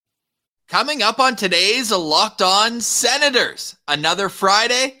Coming up on today's Locked On Senators. Another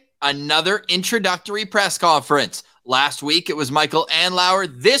Friday, another introductory press conference. Last week, it was Michael Andlauer.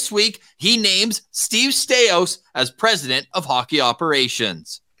 This week, he names Steve Staios as president of hockey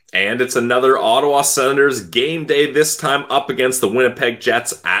operations. And it's another Ottawa Senators game day, this time up against the Winnipeg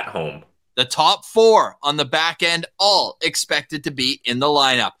Jets at home. The top four on the back end, all expected to be in the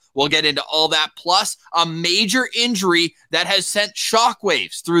lineup. We'll get into all that, plus a major injury that has sent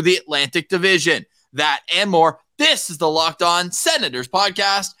shockwaves through the Atlantic Division. That and more. This is the Locked On Senators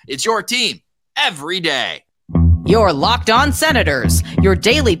podcast. It's your team every day. Your Locked On Senators, your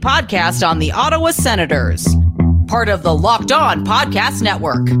daily podcast on the Ottawa Senators. Part of the Locked On Podcast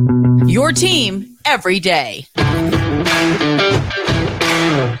Network. Your team every day.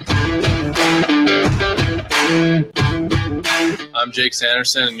 I'm Jake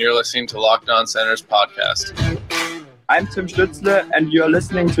Sanderson, and you're listening to Locked On Senators podcast. I'm Tim Stützle, and you're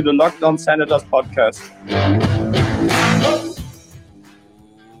listening to the Locked On Senators podcast.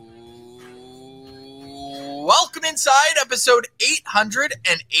 Welcome inside episode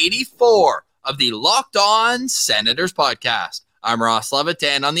 884 of the Locked On Senators podcast. I'm Ross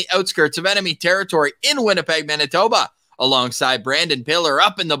Levitan on the outskirts of enemy territory in Winnipeg, Manitoba. Alongside Brandon Pillar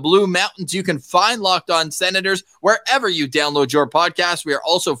up in the Blue Mountains, you can find Locked On Senators wherever you download your podcast. We are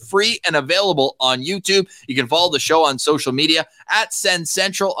also free and available on YouTube. You can follow the show on social media at Sen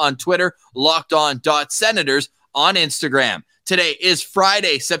Central on Twitter, lockedon.senators on Instagram. Today is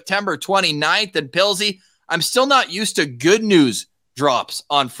Friday, September 29th, and Pilsy, I'm still not used to good news drops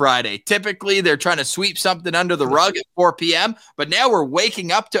on Friday. Typically, they're trying to sweep something under the rug at 4 p.m., but now we're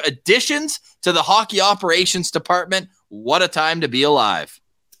waking up to additions to the hockey operations department. What a time to be alive.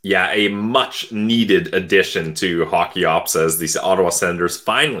 Yeah, a much-needed addition to hockey ops as the Ottawa Senators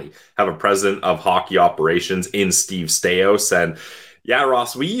finally have a president of hockey operations in Steve Staios. And yeah,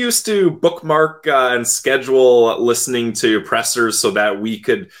 Ross, we used to bookmark and schedule listening to pressers so that we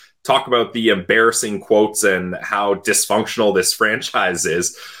could talk about the embarrassing quotes and how dysfunctional this franchise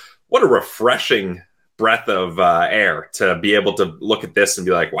is. What a refreshing breath of air to be able to look at this and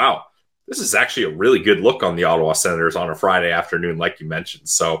be like, wow, this is actually a really good look on the Ottawa Senators on a Friday afternoon, like you mentioned.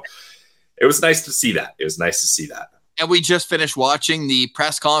 So it was nice to see that. And we just finished watching the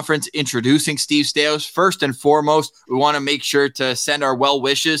press conference introducing Steve Staios. First and foremost, we want to make sure to send our well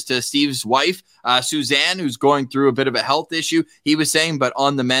wishes to Steve's wife, Suzanne, who's going through a bit of a health issue, he was saying, but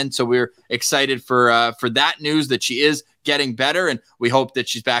on the mend. So we're excited for that news that she is getting better, and we hope that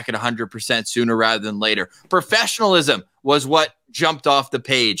she's back at 100% sooner rather than later. Professionalism was what jumped off the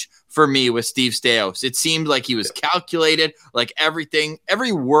page for me with Steve Staios. It seemed like he was calculated, like every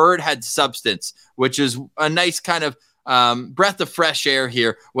word had substance, which is a nice kind of breath of fresh air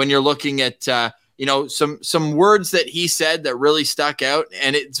here when you're looking at some words that he said that really stuck out,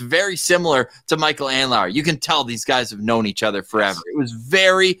 and it's very similar to Michael Andlauer. You can tell these guys have known each other forever. It was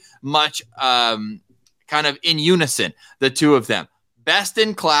very much kind of in unison, the two of them. Best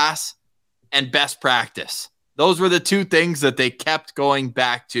in class and best practice. Those were the two things that they kept going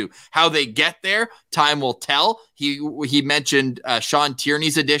back to. How they get there, time will tell. He mentioned Sean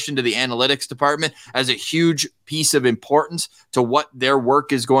Tierney's addition to the analytics department as a huge piece of importance to what their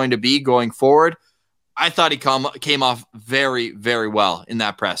work is going to be going forward. I thought he came off very, very well in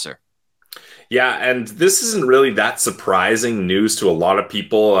that presser. Yeah, and this isn't really that surprising news to a lot of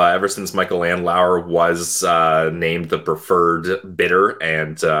people ever since Michael Andlauer was named the preferred bidder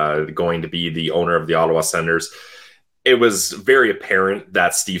and going to be the owner of the Ottawa Senators. It was very apparent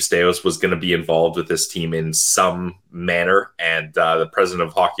that Steve Staios was going to be involved with this team in some manner, and the president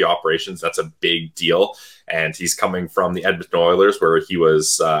of hockey operations, that's a big deal. And he's coming from the Edmonton Oilers, where he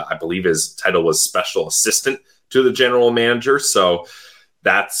was, I believe his title was special assistant to the general manager. So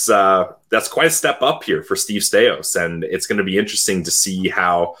that's quite a step up here for Steve Staios, and it's going to be interesting to see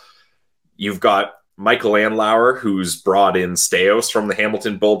how you've got Michael Andlauer, who's brought in Staios from the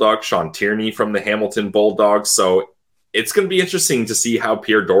Hamilton Bulldogs, Sean Tierney from the Hamilton Bulldogs. So it's going to be interesting to see how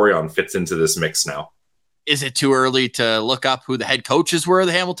Pierre Dorion fits into this mix now. Is it too early to look up who the head coaches were of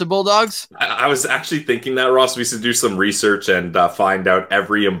the Hamilton Bulldogs? I was actually thinking that, Ross. We should do some research and find out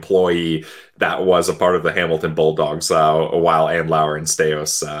every employee that was a part of the Hamilton Bulldogs while Andlauer and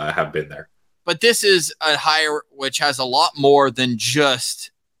Staios have been there. But this is a hire which has a lot more than just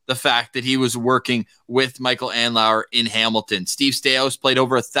the fact that he was working with Michael Andlauer in Hamilton. Steve Staios played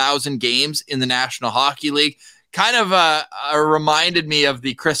over 1,000 games in the National Hockey League. Kind of reminded me of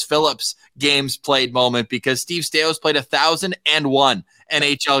the Chris Phillips games played moment, because Steve Staios played 1,001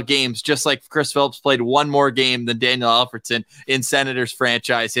 NHL games, just like Chris Phillips played one more game than Daniel Alfredson in Senators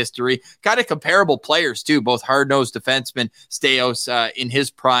franchise history. Kind of comparable players, too, both hard-nosed defensemen, Staios in his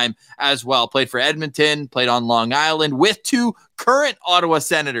prime as well. Played for Edmonton, played on Long Island with two current Ottawa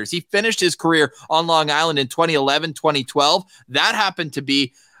Senators. He finished his career on Long Island in 2011, 2012. That happened to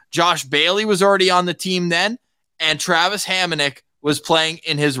be Josh Bailey was already on the team then, and Travis Hamonic was playing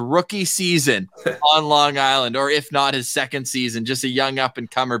in his rookie season on Long Island, or if not his second season, just a young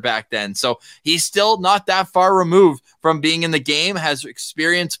up-and-comer back then. So he's still not that far removed from being in the game, has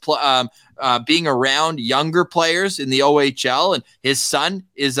experience being around younger players in the OHL, and his son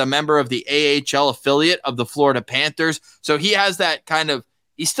is a member of the AHL affiliate of the Florida Panthers. So he has that kind of,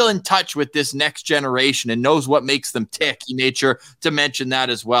 he's still in touch with this next generation and knows what makes them tick. He made sure to mention that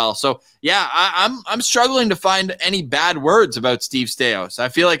as well. So yeah, I'm struggling to find any bad words about Steve Staios. I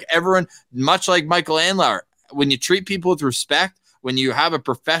feel like everyone, much like Michael Andlauer, when you treat people with respect, when you have a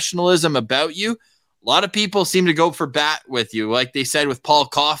professionalism about you, a lot of people seem to go for bat with you, like they said with Paul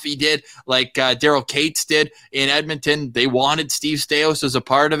Coffey did, like Daryl Cates did in Edmonton. They wanted Steve Staios as a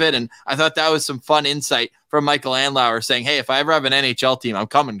part of it, and I thought that was some fun insight from Michael Andlauer saying, hey, if I ever have an NHL team, I'm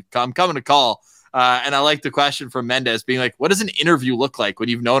coming to call. And I like the question from Mendez being like, what does an interview look like when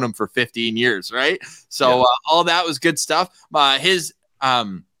you've known him for 15 years, right? So all that was good stuff. His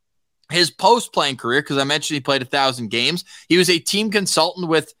post-playing career, because I mentioned he played 1,000 games, he was a team consultant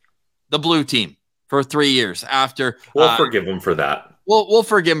with the Blue Team for 3 years after. We'll forgive him for that. We'll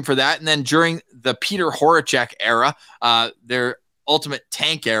forgive him for that. And then during the Peter Horacek era, their ultimate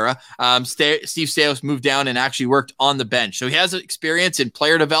tank era, Steve Staios moved down and actually worked on the bench. So he has experience in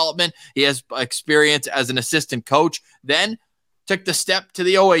player development. He has experience as an assistant coach. Then took the step to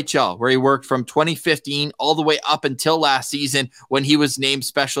the OHL, where he worked from 2015 all the way up until last season when he was named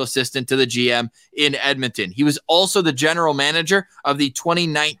special assistant to the GM in Edmonton. He was also the general manager of the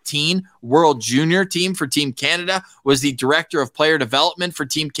 2019 World Junior team for Team Canada, was the director of player development for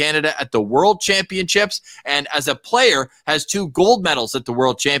Team Canada at the World Championships, and as a player has 2 gold medals at the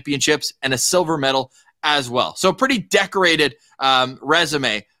World Championships and a silver medal as well. So pretty decorated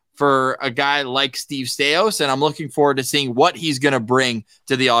resume for a guy like Steve Staios, and I'm looking forward to seeing what he's going to bring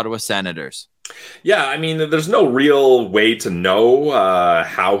to the Ottawa Senators. Yeah, I mean, there's no real way to know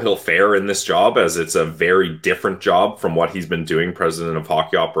how he'll fare in this job, as it's a very different job from what he's been doing, president of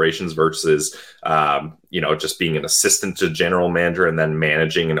hockey operations, versus, just being an assistant to general manager and then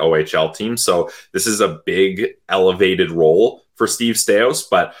managing an OHL team. So this is a big elevated role for Steve Staios.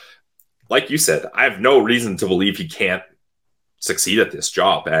 But like you said, I have no reason to believe he can't succeed at this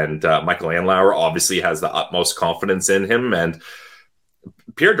job. And Michael Andlauer obviously has the utmost confidence in him. And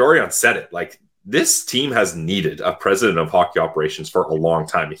Pierre Dorion said it, like, this team has needed a president of hockey operations for a long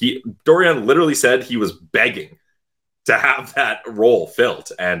time. Dorion literally said he was begging to have that role filled.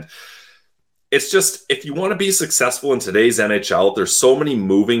 And it's just, if you want to be successful in today's NHL, there's so many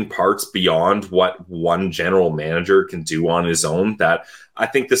moving parts beyond what one general manager can do on his own, that I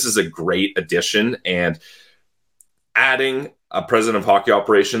think this is a great addition. And adding a president of hockey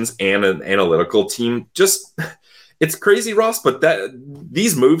operations and an analytical team, just, it's crazy, Ross, but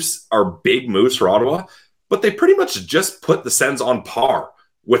these moves are big moves for Ottawa, but they pretty much just put the Sens on par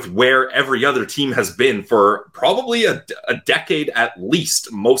with where every other team has been for probably a decade at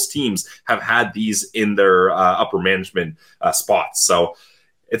least. Most teams have had these in their upper management spots. So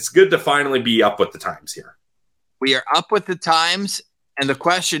it's good to finally be up with the times here. We are up with the times, and the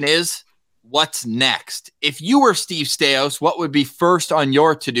question is, what's next? If you were Steve Staios, what would be first on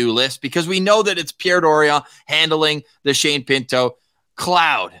your to-do list? Because we know that it's Pierre Dorion handling the Shane Pinto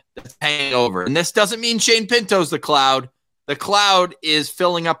cloud that's hanging over. And this doesn't mean Shane Pinto's the cloud. The cloud is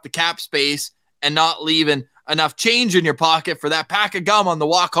filling up the cap space and not leaving enough change in your pocket for that pack of gum on the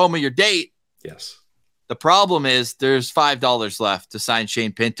walk home of your date. Yes. The problem is there's $5 left to sign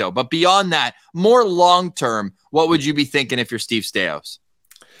Shane Pinto. But beyond that, more long-term, what would you be thinking if you're Steve Staios?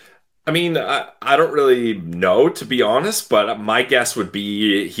 I mean, I don't really know, to be honest, but my guess would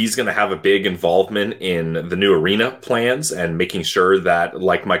be he's going to have a big involvement in the new arena plans and making sure that,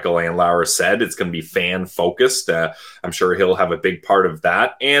 like Michael Andlauer said, it's going to be fan-focused. I'm sure he'll have a big part of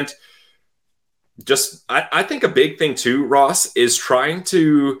that. And just, I think a big thing too, Ross, is trying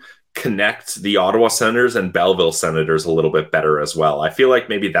to connect the Ottawa Senators and Belleville Senators a little bit better as well. I feel like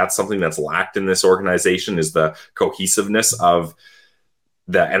maybe that's something that's lacked in this organization, is the cohesiveness of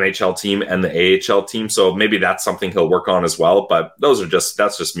the NHL team and the AHL team. So maybe that's something he'll work on as well. But that's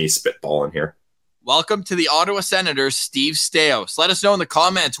just me spitballing here. Welcome to the Ottawa Senators, Steve Staios. Let us know in the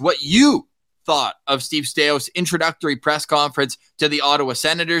comments what you thought of Steve Staios' introductory press conference to the Ottawa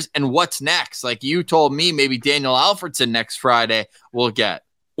Senators, and what's next? Like you told me, maybe Daniel Alfredsson next Friday we'll get.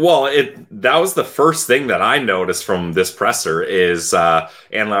 Well, that was the first thing that I noticed from this presser is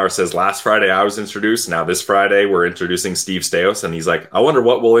Andlauer says, last Friday I was introduced. Now this Friday we're introducing Steve Staios. And he's like, I wonder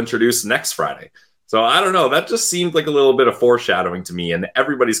what we'll introduce next Friday. So I don't know. That just seemed like a little bit of foreshadowing to me. And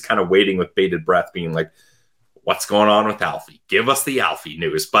everybody's kind of waiting with bated breath being like, what's going on with Alfie? Give us the Alfie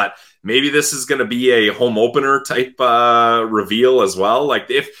news. But maybe this is going to be a home opener type reveal as well. Like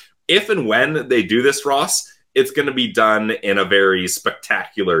if and when they do this, Ross, it's going to be done in a very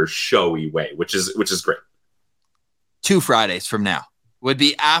spectacular, showy way, which is great. 2 Fridays from now would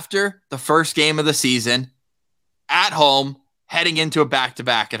be after the first game of the season at home, heading into a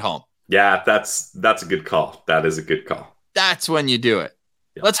back-to-back at home. Yeah, that's a good call. That is a good call. That's when you do it.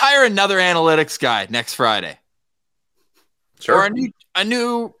 Yeah. Let's hire another analytics guy next Friday. Sure. Or a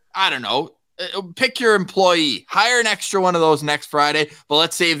new, I don't know, pick your employee. Hire an extra one of those next Friday, but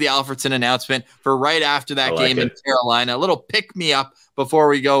let's save the Alfredsson announcement for right after that game in Carolina. A little pick-me-up before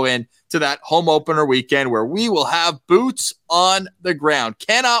we go in to that home opener weekend where we will have boots on the ground.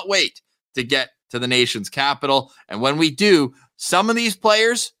 Cannot wait to get to the nation's capital. And when we do, some of these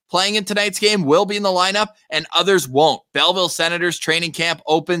players playing in tonight's game will be in the lineup and others won't. Belleville Senators training camp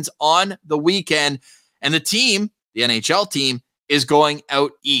opens on the weekend, and the team, the NHL team, is going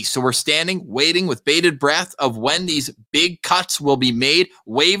out east. So we're standing, waiting with bated breath of when these big cuts will be made.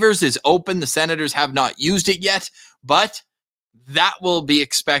 Waivers is open. The Senators have not used it yet, but that will be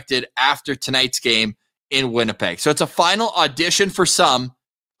expected after tonight's game in Winnipeg. So it's a final audition for some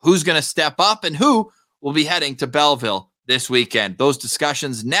who's going to step up and who will be heading to Belleville this weekend. Those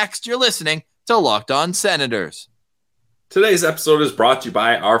discussions next. You're listening to Locked On Senators. Today's episode is brought to you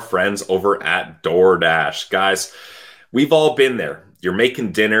by our friends over at DoorDash. Guys, we've all been there. You're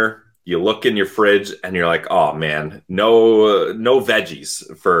making dinner, you look in your fridge, and you're like, oh man, no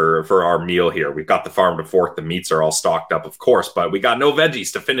veggies for our meal here. We've got the farm to fork. The meats are all stocked up, of course, but we got no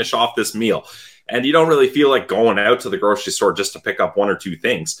veggies to finish off this meal. And you don't really feel like going out to the grocery store just to pick up 1 or 2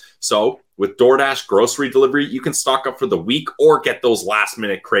 things. So with DoorDash grocery delivery, you can stock up for the week or get those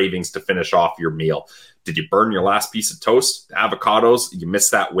last-minute cravings to finish off your meal. Did you burn your last piece of toast, avocados? You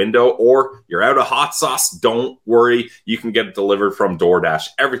missed that window, or you're out of hot sauce? Don't worry. You can get it delivered from DoorDash.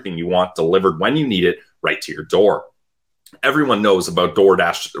 Everything you want delivered when you need it right to your door. Everyone knows about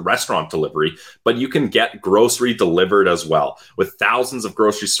DoorDash restaurant delivery, but you can get grocery delivered as well. With thousands of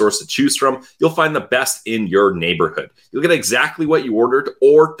grocery stores to choose from, you'll find the best in your neighborhood. You'll get exactly what you ordered,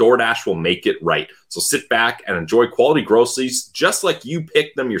 or DoorDash will make it right. So sit back and enjoy quality groceries just like you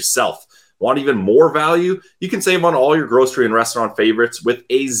picked them yourself. Want even more value? You can save on all your grocery and restaurant favorites with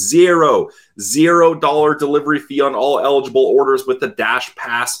a $0 delivery fee on all eligible orders with the Dash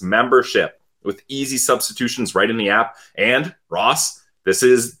Pass membership. With easy substitutions right in the app. And Ross, this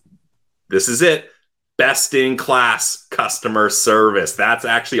is it. Best in class customer service. That's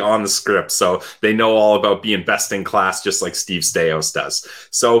actually on the script. So they know all about being best in class, just like Steve Staios does.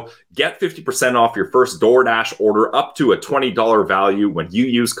 So get 50% off your first DoorDash order up to a $20 value when you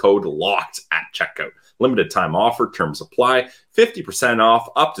use code LOCKED at checkout. Limited time offer, terms apply, 50% off,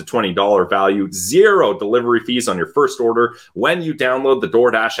 up to $20 value, $0 delivery fees on your first order when you download the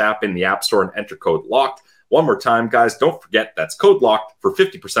DoorDash app in the App Store and enter code LOCKED. One more time, guys, don't forget that's code LOCKED for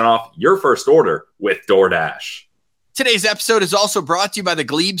 50% off your first order with DoorDash. Today's episode is also brought to you by the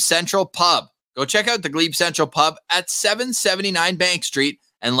Glebe Central Pub. Go check out the Glebe Central Pub at 779 Bank Street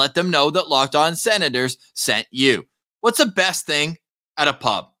and let them know that Locked On Senators sent you. What's the best thing at a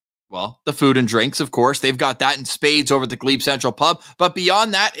pub? Well, the food and drinks, of course. They've got that in spades over at the Glebe Central Pub. But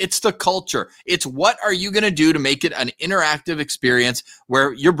beyond that, it's the culture. It's what are you going to do to make it an interactive experience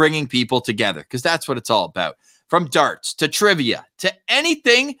where you're bringing people together? Because that's what it's all about. From darts to trivia to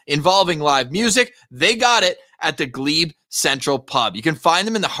anything involving live music, they got it at the Glebe Central Pub. You can find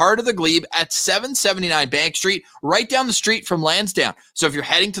them in the heart of the Glebe at 779 Bank Street, right down the street from Lansdowne. So if you're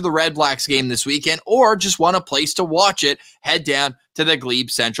heading to the Red Blacks game this weekend or just want a place to watch it, head down to the Glebe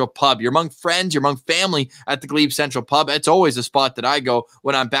Central Pub. You're among friends, you're among family at the Glebe Central Pub. It's always a spot that I go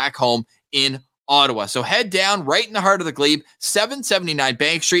when I'm back home in Ottawa. So head down right in the heart of the Glebe, 779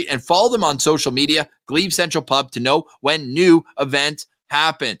 Bank Street, and follow them on social media, Glebe Central Pub, to know when new events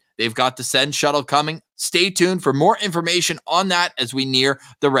happen. They've got the Send Shuttle coming. Stay tuned for more information on that as we near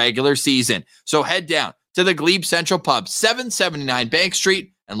the regular season. So head down to the Glebe Central Pub, 779 Bank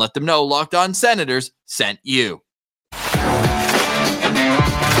Street, and let them know Locked On Senators sent you.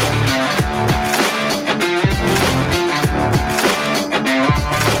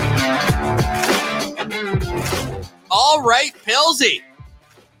 All right, Pilsy.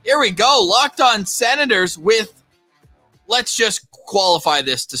 Here we go. Locked On Senators with, let's just qualify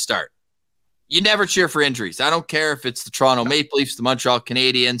this to start. You never cheer for injuries. I don't care if it's the Toronto Maple Leafs, the Montreal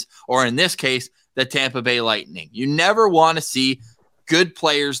Canadiens, or in this case, the Tampa Bay Lightning. You never want to see good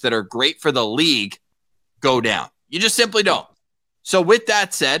players that are great for the league go down. You just simply don't. So with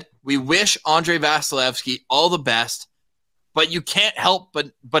that said, we wish Andrei Vasilevskiy all the best, but you can't help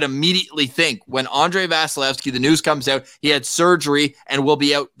but immediately think when Andrei Vasilevskiy, the news comes out, he had surgery and will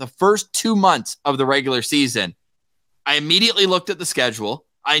be out the first 2 months of the regular season. I immediately looked at the schedule.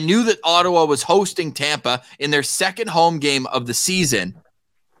 I knew that Ottawa was hosting Tampa in their second home game of the season.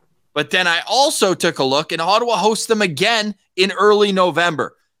 But then I also took a look, and Ottawa hosts them again in early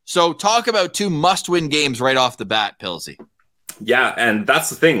November. So talk about two must-win games right off the bat, Pilsy. Yeah, and that's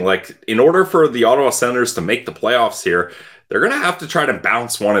the thing. Like, in order for the Ottawa Senators to make the playoffs here, they're going to have to try to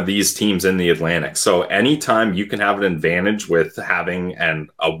bounce one of these teams in the Atlantic. So anytime you can have an advantage with having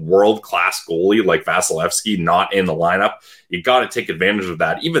a world-class goalie like Vasilevskiy not in the lineup, you got to take advantage of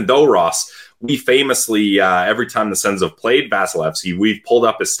that. Even though, Ross, we famously, every time the Sens have played Vasilevskiy, we've pulled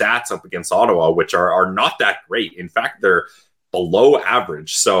up his stats up against Ottawa, which are not that great. In fact, they're below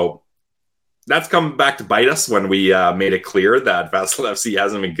average. So that's come back to bite us when we made it clear that Vasilevskiy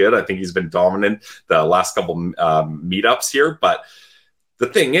hasn't been good. I think he's been dominant the last couple meetups here. But the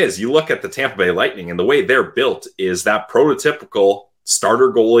thing is, you look at the Tampa Bay Lightning, and the way they're built is that prototypical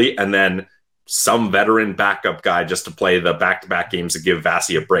starter goalie and then some veteran backup guy just to play the back-to-back games to give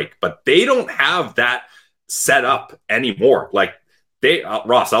Vasi a break. But they don't have that set up anymore. Like,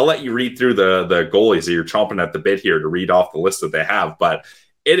 Ross, I'll let you read through the goalies that you're chomping at the bit here to read off the list that they have, but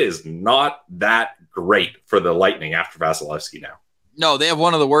it is not that great for the Lightning after Vasilevskiy now. No, they have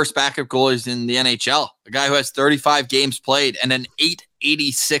one of the worst backup goalies in the NHL. A guy who has 35 games played and an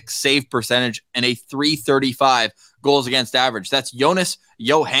 .886 save percentage and a .335 goals against average. That's Jonas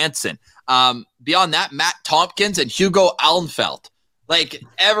Johansson. Beyond that, Matt Tompkins and Hugo Allenfelt. Like,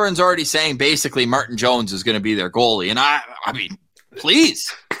 everyone's already saying basically Martin Jones is going to be their goalie. And I mean,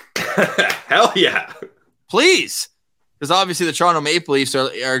 please. Hell yeah. Please. Because obviously the Toronto Maple Leafs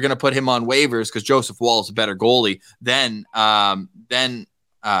are going to put him on waivers because Joseph Woll is a better goalie than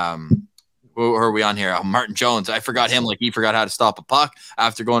who are we on here? Martin Jones. I forgot him like he forgot how to stop a puck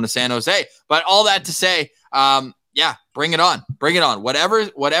after going to San Jose. But all that to say, yeah, bring it on. Bring it on.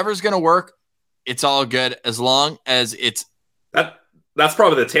 Whatever's going to work, it's all good as long as it's That's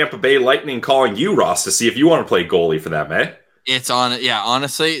probably the Tampa Bay Lightning calling you, Ross, to see if you want to play goalie for them, eh? It's on. Yeah,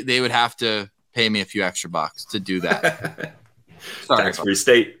 honestly, they would have to pay me a few extra bucks to do that. Tax-free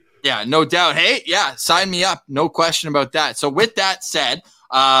state. Yeah, no doubt. Hey, yeah, sign me up. No question about that. So with that said,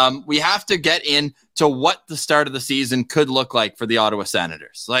 we have to get into what the start of the season could look like for the Ottawa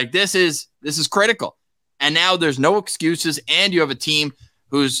Senators. Like, this is critical. And now there's no excuses, and you have a team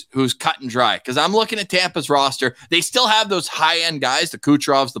who's cut and dry. Because I'm looking at Tampa's roster. They still have those high-end guys, the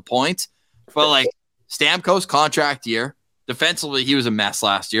Kucherovs, the Points. But, like, Stamkos contract year. Defensively, he was a mess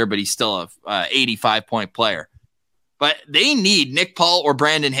last year, but he's still a 85-point player. But they need Nick Paul or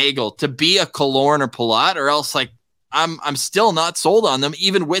Brandon Hagel to be a Killorn or Palat, or else, like, I'm still not sold on them,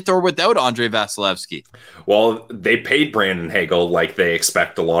 even with or without Andrei Vasilevskiy. Well, they paid Brandon Hagel like they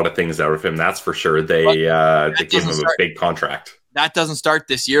expect a lot of things out of him. That's for sure. They gave him a big contract. That doesn't start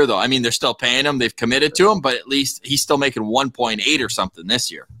this year, though. I mean, they're still paying him. They've committed to him, but at least he's still making 1.8 or something this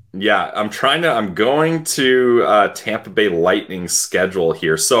year. Yeah, I'm going to Tampa Bay Lightning schedule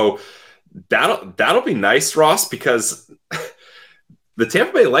here. So that'll be nice, Ross, because the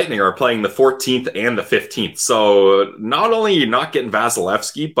Tampa Bay Lightning are playing the 14th and the 15th. So not only are you not getting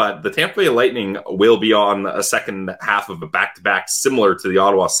Vasilevskiy, but the Tampa Bay Lightning will be on a second half of a back-to-back similar to the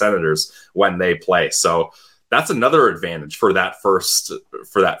Ottawa Senators when they play. So that's another advantage for that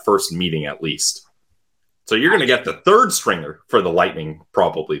first meeting at least. So you're going to get the third stringer for the Lightning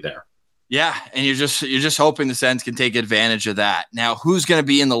probably there. Yeah, and you're just hoping the Sens can take advantage of that. Now, who's going to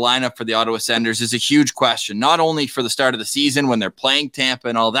be in the lineup for the Ottawa Senators is a huge question, not only for the start of the season when they're playing Tampa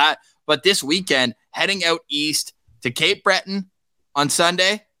and all that, but this weekend heading out east to Cape Breton on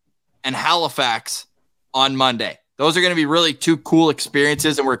Sunday and Halifax on Monday. Those are going to be really two cool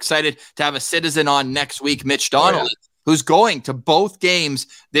experiences, and we're excited to have a citizen on next week, Mitch Donnelly, who's going to both games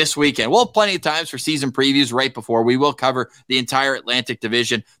this weekend. We'll have plenty of times for season previews right before. We will cover the entire Atlantic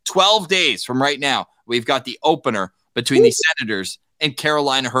Division. 12 days from right now, we've got the opener between the Senators and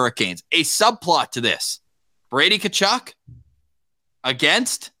Carolina Hurricanes. A subplot to this, Brady Tkachuk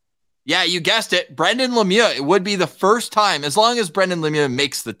against, yeah, you guessed it, Brendan Lemieux. It would be the first time, as long as Brendan Lemieux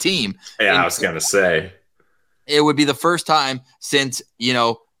makes the team. Yeah, I was going to say. It would be the first time since,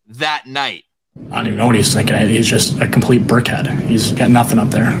 that night I don't even know what he's thinking. He's just a complete brickhead. He's got nothing up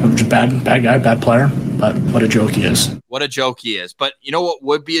there. Just bad guy, bad player, but what a joke he is. What a joke he is. But you know what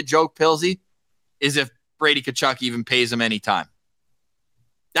would be a joke, Pilsy? Is if Brady Tkachuk even pays him any time.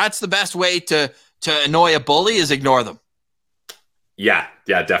 That's the best way to annoy a bully, is ignore them. Yeah,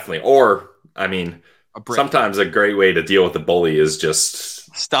 definitely. Or, I mean, sometimes a great way to deal with the bully is just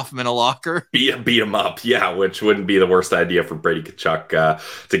stuff him in a locker. Beat him up, yeah, which wouldn't be the worst idea for Brady Tkachuk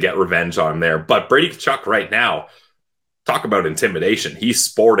to get revenge on him there. But Brady Tkachuk right now, talk about intimidation. He's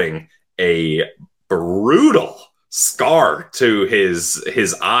sporting a brutal scar to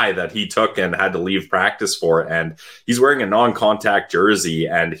his eye that he took and had to leave practice for. And he's wearing a non-contact jersey,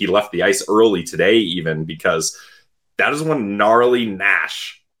 and he left the ice early today even because that is one gnarly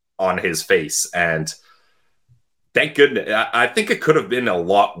gnash on his face. And thank goodness. I think it could have been a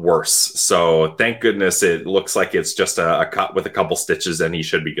lot worse. So thank goodness it looks like it's just a cut with a couple stitches and he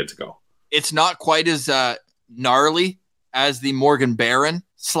should be good to go. It's not quite as gnarly as the Morgan Barron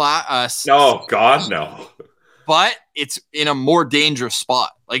no, God, no. But it's in a more dangerous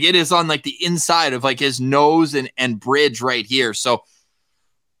spot. Like it is on like the inside of like his nose and bridge right here. So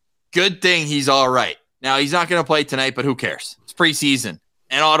good thing he's all right. Now he's not going to play tonight, but who cares? It's preseason.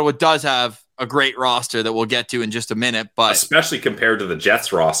 And Ottawa does have a great roster that we'll get to in just a minute, but especially compared to the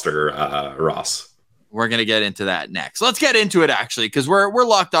Jets roster, Ross. We're going to get into that next. Let's get into it actually, because we're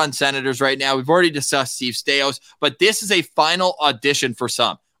locked on Senators right now. We've already discussed Steve Staios, but this is a final audition for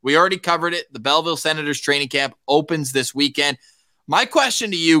some. We already covered it. The Belleville Senators training camp opens this weekend. My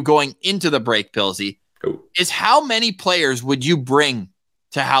question to you going into the break, Pilsy, is how many players would you bring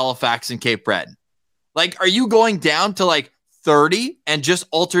to Halifax and Cape Breton? Like, are you going down to like 30 and just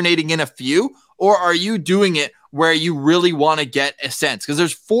alternating in a few, or are you doing it where you really want to get a sense? Because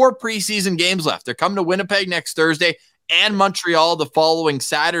there's 4 preseason games left. They're coming to Winnipeg next Thursday and Montreal the following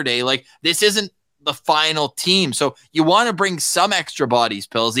Saturday. Like, this isn't the final team. So you want to bring some extra bodies,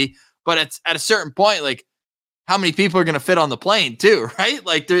 Pilsy, but it's at a certain point, like, how many people are going to fit on the plane too, right?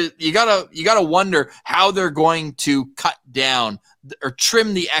 Like you gotta wonder how they're going to cut down or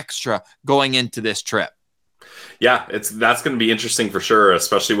trim the extra going into this trip. Yeah, that's going to be interesting for sure,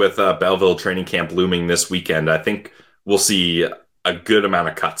 especially with Belleville training camp looming this weekend. I think we'll see a good amount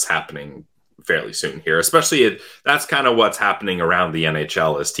of cuts happening fairly soon here, especially that's kind of what's happening around the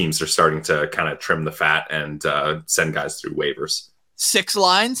NHL as teams are starting to kind of trim the fat and send guys through waivers. 6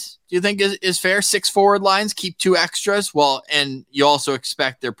 lines, do you think is fair? 6 forward lines, keep 2 extras. Well, and you also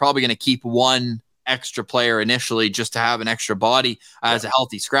expect they're probably going to keep 1 extra player initially just to have an extra body as a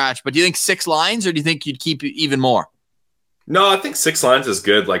healthy scratch. But do you think 6 lines, or do you think you'd keep even more? No, I think 6 lines is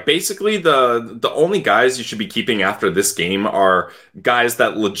good. Like basically the only guys you should be keeping after this game are guys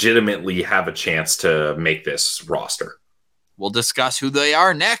that legitimately have a chance to make this roster. We'll discuss who they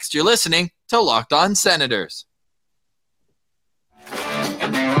are next. You're listening to Locked On Senators.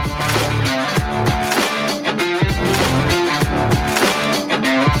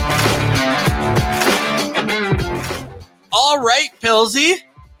 All right, Pilsy.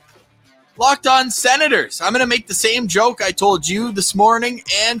 Locked On Senators. I'm going to make the same joke I told you this morning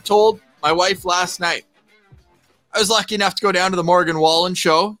and told my wife last night. I was lucky enough to go down to the Morgan Wallen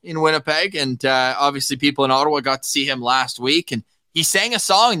show in Winnipeg, and obviously people in Ottawa got to see him last week, and he sang a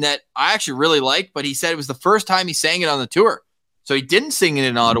song that I actually really liked, but he said it was the first time he sang it on the tour. So he didn't sing it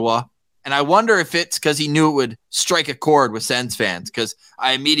in Ottawa, and I wonder if it's because he knew it would strike a chord with Sens fans, because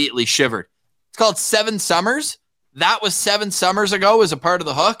I immediately shivered. It's called 7 Summers. That was 7 summers ago as a part of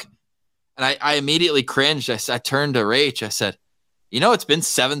the hook. And I immediately cringed. I turned to Rach. I said, it's been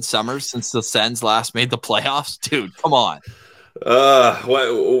 7 summers since the Sens last made the playoffs. Dude, come on.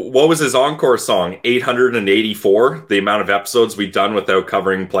 What was his encore song? 884, the amount of episodes we've done without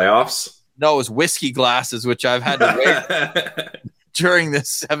covering playoffs? No, it was Whiskey Glasses, which I've had to wear during this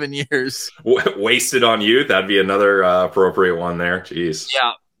 7 years. Wasted on You. That'd be another appropriate one there. Jeez.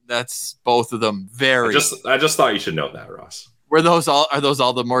 Yeah. That's both of them. Very. I just thought you should know that, Ross. Are those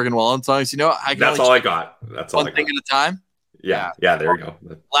all the Morgan Wallen songs? That's all I got. That's all. One thing at a time. Yeah. There you go.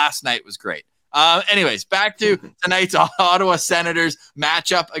 Last night was great. Anyways, back to tonight's Ottawa Senators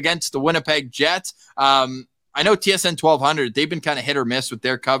matchup against the Winnipeg Jets. I know TSN 1200. They've been kind of hit or miss with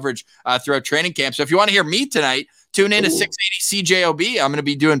their coverage throughout training camp. So if you want to hear me tonight, tune in to 680 CJOB. I'm going to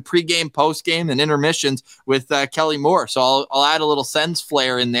be doing pregame, postgame, and intermissions with Kelly Moore. So I'll add a little Sens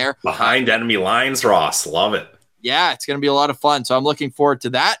flair in there. Behind enemy lines, Ross. Love it. Yeah, it's going to be a lot of fun. So I'm looking forward to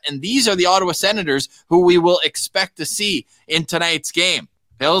that. And these are the Ottawa Senators who we will expect to see in tonight's game.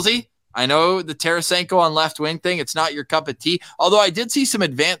 Pilsy, I know the Tarasenko on left wing thing, it's not your cup of tea. Although I did see some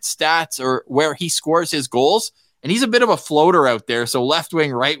advanced stats or where he scores his goals, And he's a bit of a floater out there. So left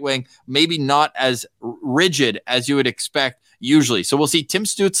wing, right wing, maybe not as rigid as you would expect usually. So we'll see Tim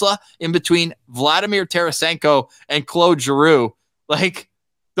Stützle in between Vladimir Tarasenko and Claude Giroux. Like,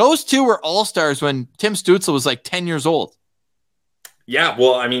 those two were all-stars when Tim Stützle was like 10 years old. Yeah,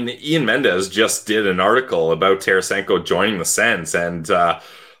 well, I mean, Ian Mendez just did an article about Tarasenko joining the Sens, and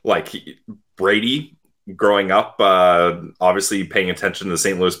Brady growing up, obviously paying attention to the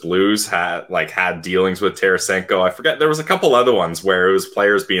St. Louis Blues, had dealings with Tarasenko. I forget, there was a couple other ones where it was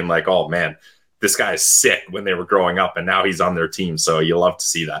players being like, oh man, this guy is sick when they were growing up, and now he's on their team. So you love to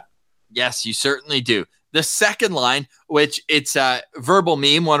see that. Yes, you certainly do. The second line, which it's a verbal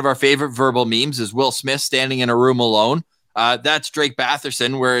meme, one of our favorite verbal memes, is Will Smith standing in a room alone. That's Drake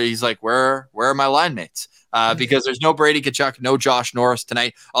Batherson, where he's like, where are my line mates? Because there's no Brady Tkachuk, no Josh Norris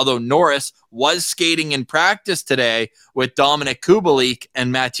tonight, although Norris was skating in practice today with Dominic Kubalik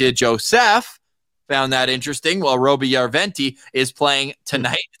and Mathieu Joseph. Found that interesting, while Roby Järventie is playing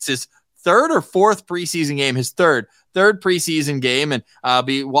tonight. It's his third or fourth preseason game, his third preseason game, and I'll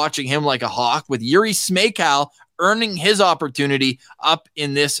be watching him like a hawk, with Yuri Smejkal earning his opportunity up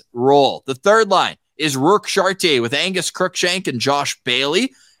in this role. The third line is Rourke Chartier with Angus Crookshank and Josh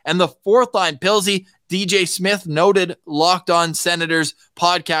Bailey. And the fourth line, Pilsy, DJ Smith, noted Locked On Senators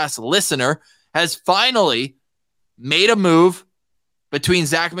podcast listener, has finally made a move between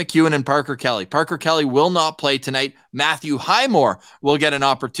Zach McEwen and Parker Kelly. Parker Kelly will not play tonight. Matthew Highmore will get an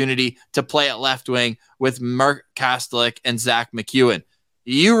opportunity to play at left wing with Mark Kastelik and Zach McEwen.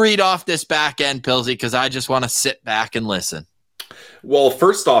 You read off this back end, Pilsy, because I just want to sit back and listen. Well,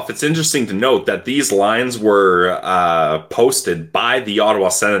 first off, it's interesting to note that these lines were posted by the Ottawa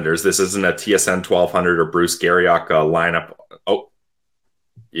Senators. This isn't a TSN 1200 or Bruce Garriock lineup. Oh,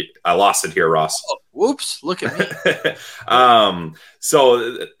 I lost it here, Ross. Oh, whoops, look at me.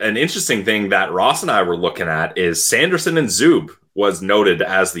 So an interesting thing that Ross and I were looking at is Sanderson and Zub was noted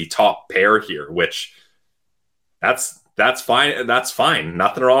as the top pair here, which that's fine. That's fine.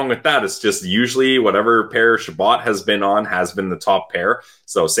 Nothing wrong with that. It's just usually whatever pair Shabbat has been on has been the top pair.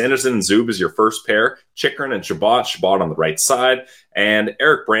 So Sanderson and Zub is your first pair. Chychrun and Shabbat on the right side. And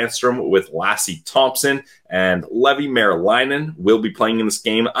Eric Brandstrom with Lassie Thompson. And Levi Merilainen will be playing in this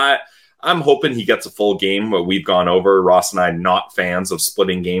game. I'm hoping he gets a full game. But we've gone over, Ross and I, not fans of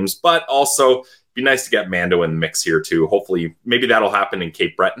splitting games. But also, be nice to get Mando in the mix here too. Hopefully, maybe that'll happen in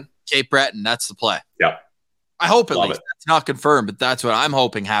Cape Breton. Cape Breton, that's the play. Yep. I hope at least. That's not confirmed, but that's what I'm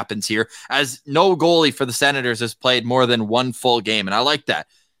hoping happens here, as no goalie for the Senators has played more than one full game, and I like that,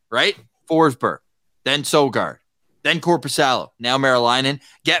 right? Forsberg, then Sogard, then Korpisalo, now Merilainen.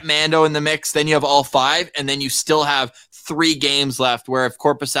 Get Mando in the mix, then you have all five, and then you still have 3 games left where if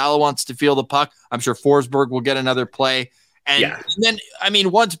Korpisalo wants to feel the puck, I'm sure Forsberg will get another play. And then, I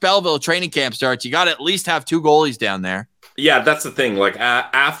mean, once Belleville training camp starts, you got to at least have 2 goalies down there. Yeah, that's the thing. Like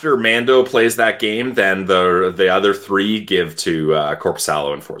after Mando plays that game, then the other 3 give to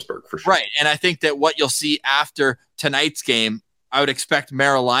Korpisalo and Forsberg for sure. Right, and I think that what you'll see after tonight's game, I would expect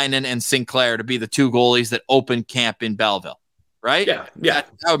Merilainen and Sinclair to be the 2 goalies that open camp in Belleville. Right? Yeah. That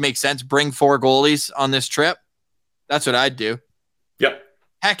would make sense. Bring 4 goalies on this trip. That's what I'd do. Yep.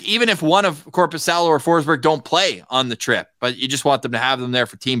 Heck, even if one of Korpisalo or Forsberg don't play on the trip, but you just want them to have them there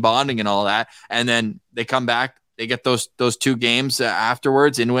for team bonding and all that, and then they come back. They get those 2 games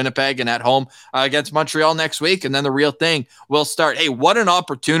afterwards in Winnipeg and at home against Montreal next week, and then the real thing will start. Hey, what an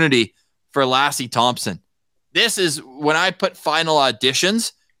opportunity for Lassie Thompson. This is when I put final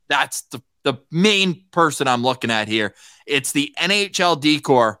auditions, that's the main person I'm looking at here. It's the NHL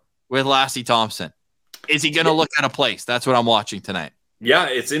decor with Lassie Thompson. Is he going to look at a place? That's what I'm watching tonight. Yeah,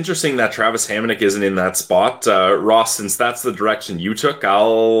 it's interesting that Travis Hamonic isn't in that spot. Ross, since that's the direction you took,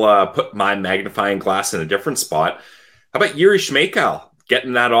 I'll put my magnifying glass in a different spot. How about Yuri Smejkal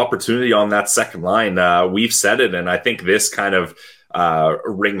getting that opportunity on that second line? We've said it, and I think this kind of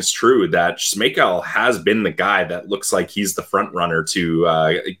rings true, that Smejkal has been the guy that looks like he's the front runner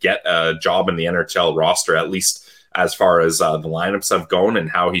to get a job in the NHL roster, at least as far as the lineups have gone and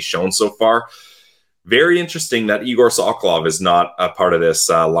how he's shown so far. Very interesting that Igor Sokolov is not a part of this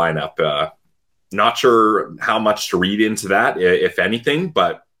lineup. Not sure how much to read into that, if anything,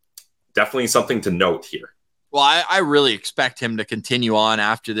 but definitely something to note here. Well, I really expect him to continue on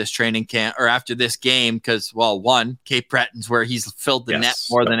after this training camp or after this game because, well, one, Cape Breton's where he's filled the net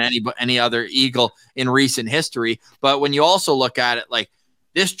more than any other Eagle in recent history. But when you also look at it like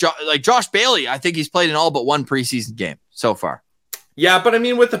this, like Josh Bailey, I think he's played in all but 1 preseason game so far. Yeah, but I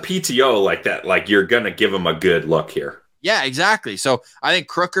mean, with the PTO like that, like you're going to give him a good look here. Yeah, exactly. So I think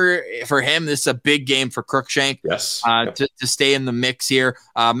Crooker, for him, this is a big game for Crookshank. Yes. To stay in the mix here.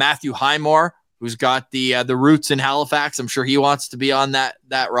 Matthew Highmore who's got the roots in Halifax. I'm sure he wants to be on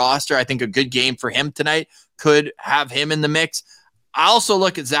that roster. I think a good game for him tonight could have him in the mix. I also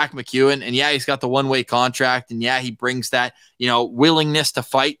look at Zach McEwen, and he's got the one-way contract, and he brings that, willingness to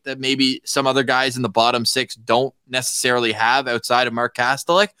fight that maybe some other guys in the bottom six don't necessarily have outside of Mark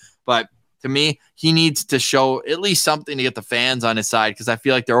Kastelik. But to me, he needs to show at least something to get the fans on his side, because I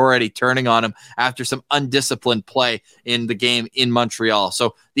feel like they're already turning on him after some undisciplined play in the game in Montreal.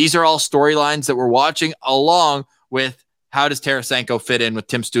 So these are all storylines that we're watching, along with how does Tarasenko fit in with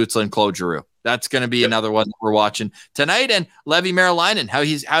Tim Stützle and Claude Giroux. That's going to be another one that we're watching tonight. And Levi Meriläinen,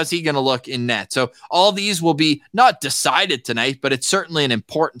 how's he going to look in net? So all these will be not decided tonight, but it's certainly an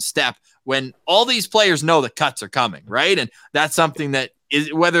important step when all these players know the cuts are coming, right? And that's something that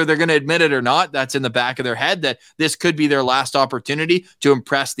is, whether they're going to admit it or not, that's in the back of their head, that this could be their last opportunity to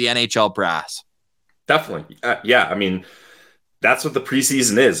impress the NHL brass. Definitely. I mean, that's what the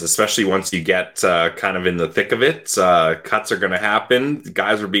preseason is, especially once you get kind of in the thick of it. Cuts are going to happen. The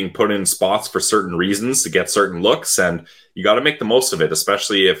guys are being put in spots for certain reasons to get certain looks, and you got to make the most of it,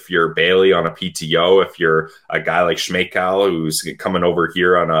 especially if you're Bailey on a PTO, if you're a guy like Schmeichel who's coming over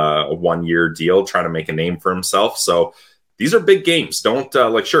here on a one-year deal trying to make a name for himself. So these are big games. Don't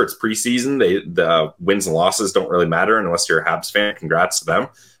sure, it's preseason. The wins and losses don't really matter unless you're a Habs fan. Congrats to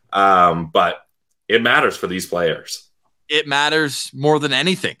them. But it matters for these players. It matters more than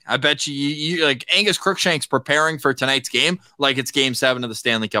anything. I bet you like Angus Crookshank's preparing for tonight's game like it's Game 7 of the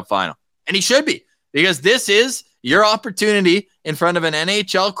Stanley Cup Final. And he should be, because this is your opportunity in front of an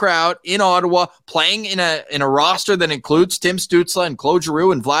NHL crowd in Ottawa, playing in a roster that includes Tim Stützle and Claude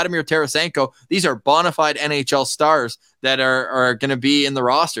Giroux and Vladimir Tarasenko. These are bona fide NHL stars that are going to be in the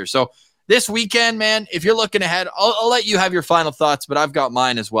roster. So this weekend, man, if you're looking ahead, I'll let you have your final thoughts, but I've got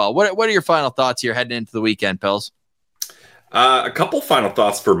mine as well. What are your final thoughts here heading into the weekend, Pills? A couple final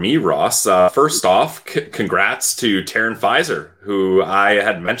thoughts for me, Ross. First off, congrats to Taryn Fizer, who I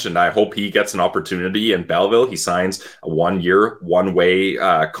had mentioned. I hope he gets an opportunity in Belleville. He signs a 1-year, one-way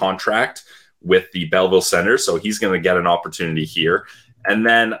contract with the Belleville Senators, so he's going to get an opportunity here. And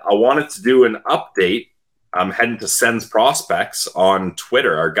then I wanted to do an update. I'm heading to Sens Prospects on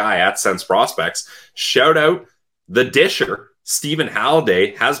Twitter, our guy at Sens Prospects. Shout out the Disher. Stephen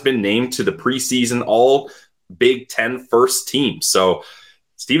Halliday has been named to the preseason all Big Ten first team. So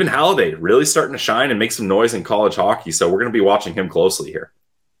Stephen Halliday really starting to shine and make some noise in college hockey. So we're going to be watching him closely here.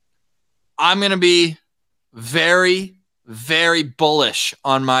 I'm going to be very, very bullish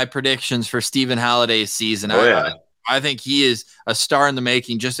on my predictions for Stephen Halliday's season. I think he is a star in the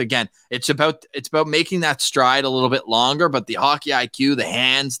making. Just again, it's about making that stride a little bit longer, but the hockey IQ, the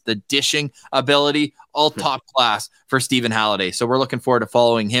hands, the dishing ability, all top class for Stephen Halliday. So we're looking forward to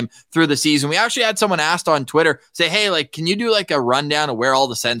following him through the season. We actually had someone asked on Twitter, say, hey, like, can you do like a rundown of where all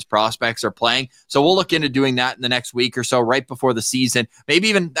the Sens prospects are playing? So we'll look into doing that in the next week or so, right before the season. Maybe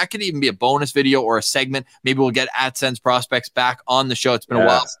even that could even be a bonus video or a segment. Maybe we'll get at Sens prospects back on the show. It's been a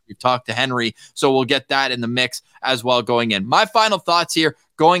while since we've talked to Henry, so we'll get that in the mix as well going in. My final thoughts here.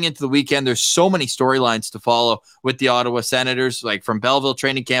 Going into the weekend, there's so many storylines to follow with the Ottawa Senators, like from Belleville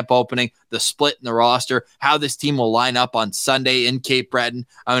training camp opening, the split in the roster, how this team will line up on Sunday in Cape Breton.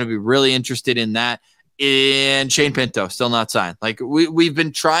 I'm going to be really interested in that. And Shane Pinto, still not signed. Like we've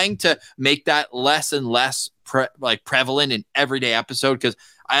been trying to make that less and less prevalent in everyday episode, because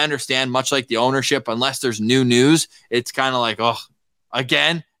I understand, much like the ownership, unless there's new news, it's kind of like, oh,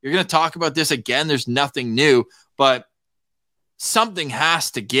 again, you're going to talk about this again. There's nothing new, but something has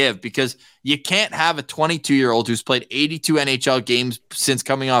to give, because you can't have a 22-year-old who's played 82 NHL games since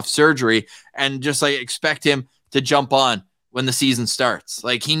coming off surgery and just like expect him to jump on when the season starts.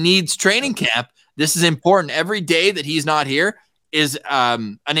 Like, he needs training camp. This is important. Every day that he's not here is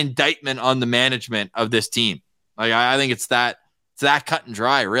an indictment on the management of this team. Like, I think it's that cut and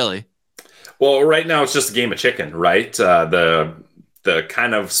dry, really. Well, right now it's just a game of chicken, right? The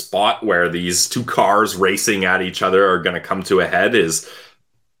kind of spot where these two cars racing at each other are going to come to a head is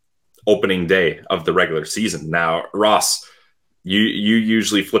opening day of the regular season. Now, Ross, you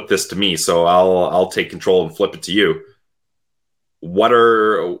usually flip this to me, so I'll take control and flip it to you. What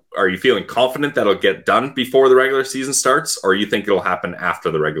are you feeling confident that it'll get done before the regular season starts, or you think it'll happen after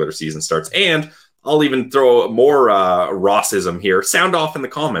the regular season starts? And I'll even throw more Rossism here. Sound off in the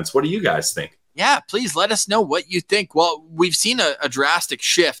comments. What do you guys think? Yeah, please let us know what you think. Well, we've seen a drastic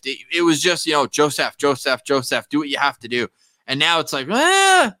shift. It was just, Joseph, do what you have to do. And now it's like,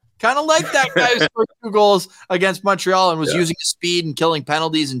 kind of like that guy who scored 2 goals against Montreal and was using his speed and killing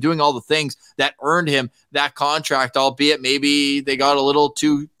penalties and doing all the things that earned him that contract, albeit maybe they got a little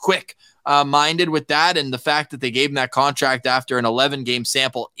too quick minded with that, and the fact that they gave him that contract after an 11-game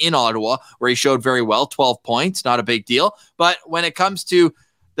sample in Ottawa where he showed very well, 12 points, not a big deal. But when it comes to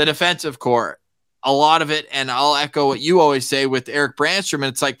the defensive core, a lot of it, and I'll echo what you always say with Eric Brandstrom, and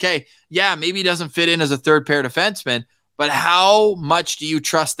it's like, okay, yeah, maybe he doesn't fit in as a third-pair defenseman, but how much do you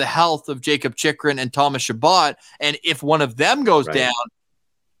trust the health of Jacob Chychrun and Thomas Chabot? And if one of them goes down,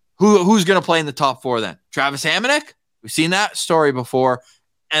 who's going to play in the top four then? Travis Hamonic? We've seen that story before,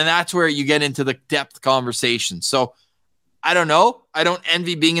 and that's where you get into the depth conversation. So I don't know. I don't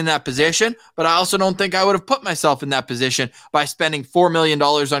envy being in that position, but I also don't think I would have put myself in that position by spending $4 million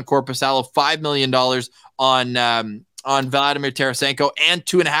on Korpisalo, $5 million on Vladimir Tarasenko, and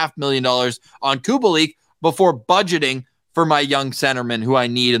 $2.5 million on Kubalik before budgeting for my young centerman who I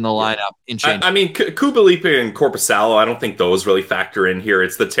need in the lineup. I mean, Kubalik and Korpisalo, I don't think those really factor in here.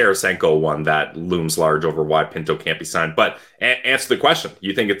 It's the Tarasenko one that looms large over why Pinto can't be signed. But answer the question.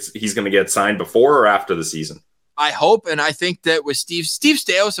 You think he's going to get signed before or after the season? I hope, and I think that with Steve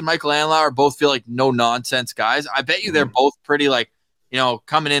Staios and Michael Andlauer both feel like no-nonsense guys. I bet you they're both pretty, like,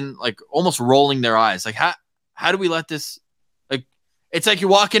 coming in, like, almost rolling their eyes. Like, how do we let this – it's like you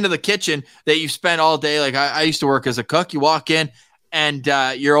walk into the kitchen that you've spent all day. Like I used to work as a cook. You walk in and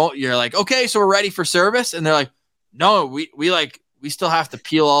you're like, okay, so we're ready for service. And they're like, no, we still have to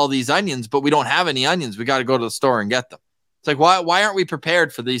peel all these onions, but we don't have any onions. We got to go to the store and get them. It's like, why aren't we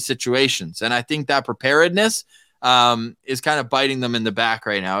prepared for these situations? And I think that preparedness is kind of biting them in the back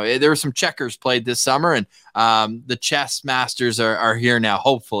right now. There were some checkers played this summer, and the chess masters are here now,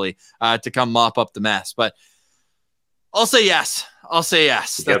 hopefully, to come mop up the mess. But I'll say yes.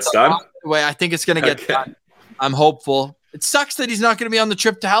 That's done? The way I think it's going to get done. I'm hopeful. It sucks that he's not going to be on the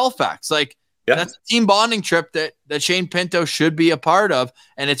trip to Halifax. That's a team bonding trip that Shane Pinto should be a part of,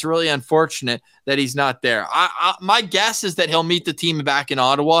 and it's really unfortunate that he's not there. My guess is that he'll meet the team back in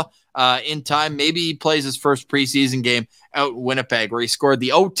Ottawa in time. Maybe he plays his first preseason game out in Winnipeg, where he scored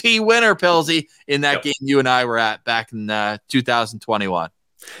the OT winner, Pilsy, in that game you and I were at back in 2021.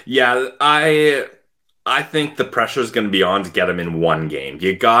 Yeah, I think the pressure is going to be on to get him in one game.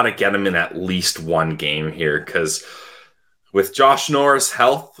 You got to get him in at least one game here, because with Josh Norris'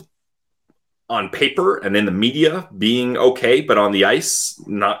 health on paper and in the media being okay, but on the ice,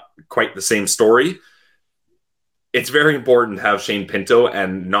 not quite the same story, it's very important to have Shane Pinto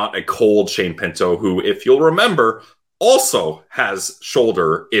and not a cold Shane Pinto who, if you'll remember, also has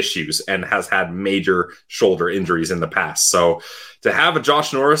shoulder issues and has had major shoulder injuries in the past. So to have a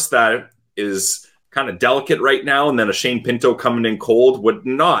Josh Norris that is kind of delicate right now, and then a Shane Pinto coming in cold would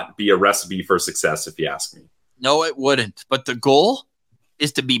not be a recipe for success, if you ask me. No, it wouldn't. But the goal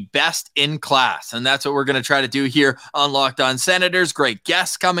is to be best in class, and that's what we're going to try to do here on Locked On Senators. Great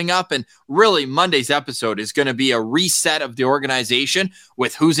guests coming up, and really Monday's episode is going to be a reset of the organization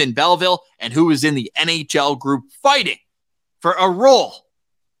with who's in Belleville and who is in the NHL group fighting for a role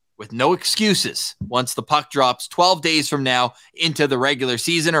with no excuses once the puck drops 12 days from now into the regular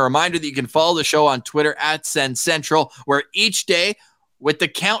season. A reminder that you can follow the show on Twitter at Send Central, where each day with the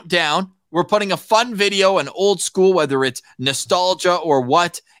countdown, we're putting a fun video, an old school, whether it's nostalgia or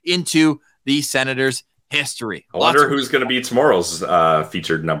what, into the Senators' history. I wonder who's going to be tomorrow's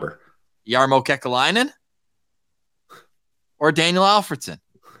featured number. Jarmo Kekalainen or Daniel Alfredson?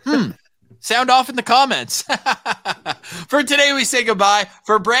 Sound off in the comments. For today, we say goodbye.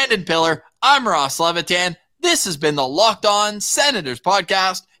 For Brandon Pillar, I'm Ross Levitan. This has been the Locked On Senators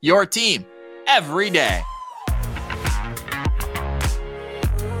podcast, your team every day.